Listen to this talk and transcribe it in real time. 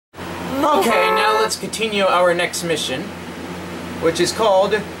Okay, now let's continue our next mission, which is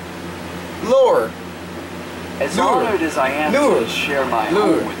called Lure. As honored as I am to share my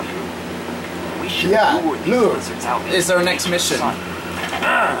home with you, we should lure these lizards out. Is our next mission.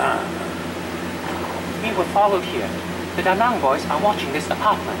 We were followed here. The Da Nang boys are watching this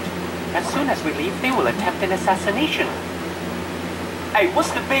apartment. As soon as we leave, they will attempt an assassination. Hey,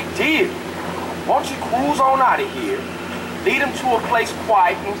 what's the big deal? Why don't you cruise on out of here, lead them to a place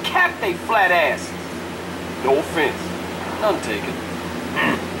quiet, and cap they flat asses? No offense. None taken.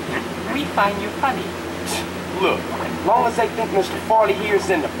 We find you funny. Look, as long as they think Mr. Farley here is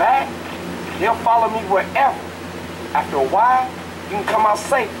in the back, they'll follow me wherever. After a while, you can come out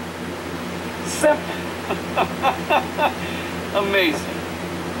safe. Simple. Amazing.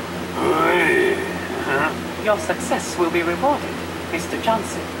 Your success will be rewarded, Mr.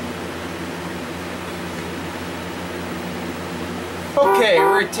 Johnson. Okay,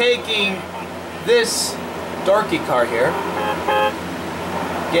 we're taking this darky car here.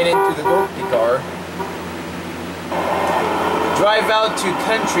 Get into the darky car. Drive out to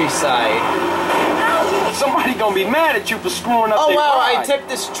countryside. Somebody gonna be mad at you for screwing up. Oh their wow, ride. I tipped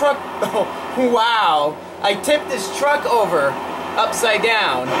this truck. Oh, wow. I tipped this truck over upside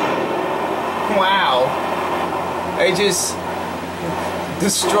down. Wow. I just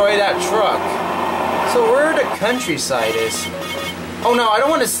destroyed that truck. So where the countryside is? Oh no, I don't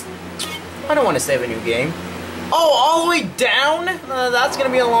want to save a new game. Oh, all the way down? That's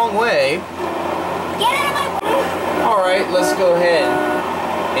gonna be a long way. Alright, let's go ahead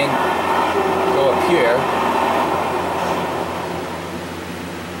and go up here.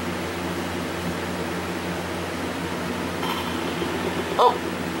 Oh!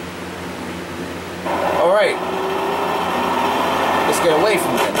 Alright. Let's get away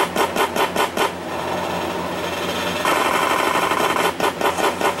from them.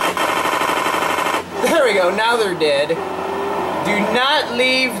 There we go, now they're dead. Do not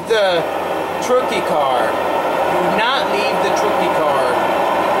leave the trucky car. Do not leave the trucky car.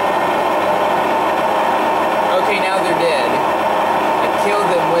 Okay, now they're dead. I killed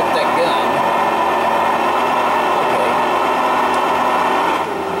them with that gun. Okay.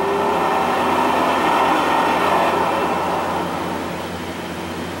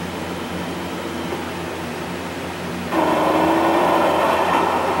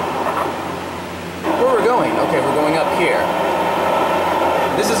 Where we're going? Okay, we're going up here.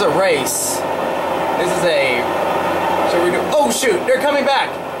 This is a race. This is a... So we're doing... Oh shoot! They're coming back!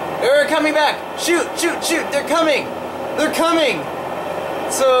 They're coming back! Shoot! Shoot! Shoot! They're coming! They're coming!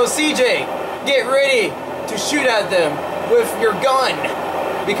 So CJ, get ready to shoot at them with your gun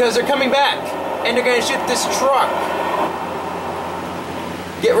because they're coming back and they're gonna shoot this truck.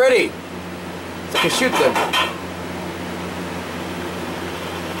 Get ready to shoot them.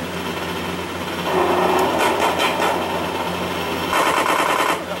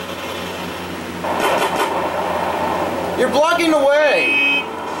 You're blocking the way!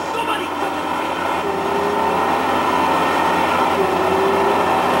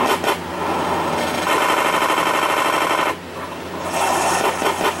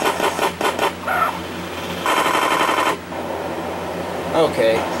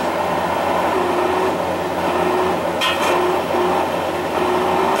 Okay.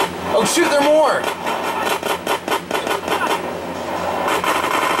 Oh shoot, there are more!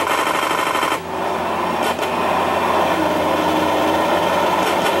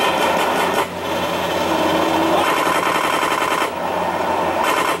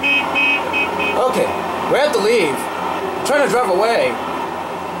 Okay, we have to leave. I'm trying to drive away.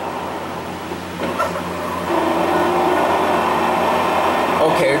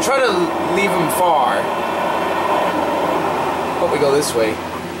 Okay, we're trying to leave them far. Hope we go this way.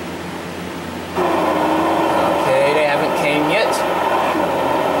 Okay, they haven't came yet.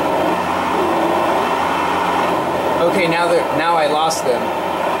 Okay, now I lost them.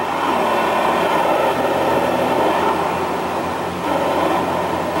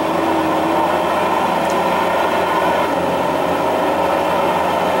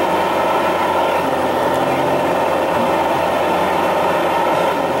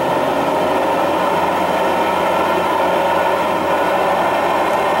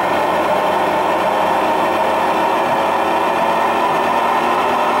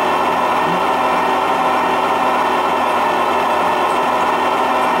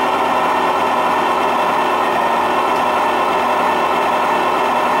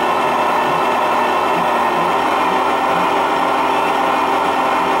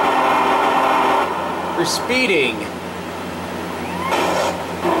 For speeding.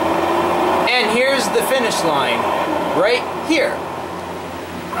 And here's the finish line. Right here.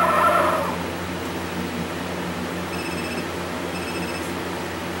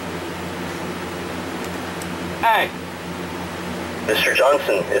 Hey. Mr.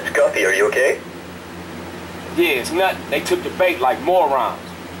 Johnson, it's Guppy. Are you okay? Yeah, it's nothing. They took the bait like morons.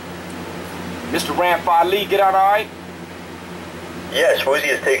 Mr. Ramfire Lee, get out all right? Yes, Woozy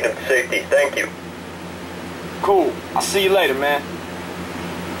has taken him to safety. Thank you. Cool. I'll see you later, man.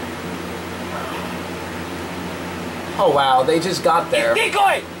 Oh wow, they just got there.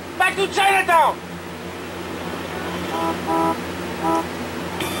 Decoy! Back to Chinatown!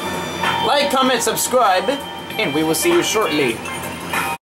 Like, comment, subscribe, and we will see you shortly.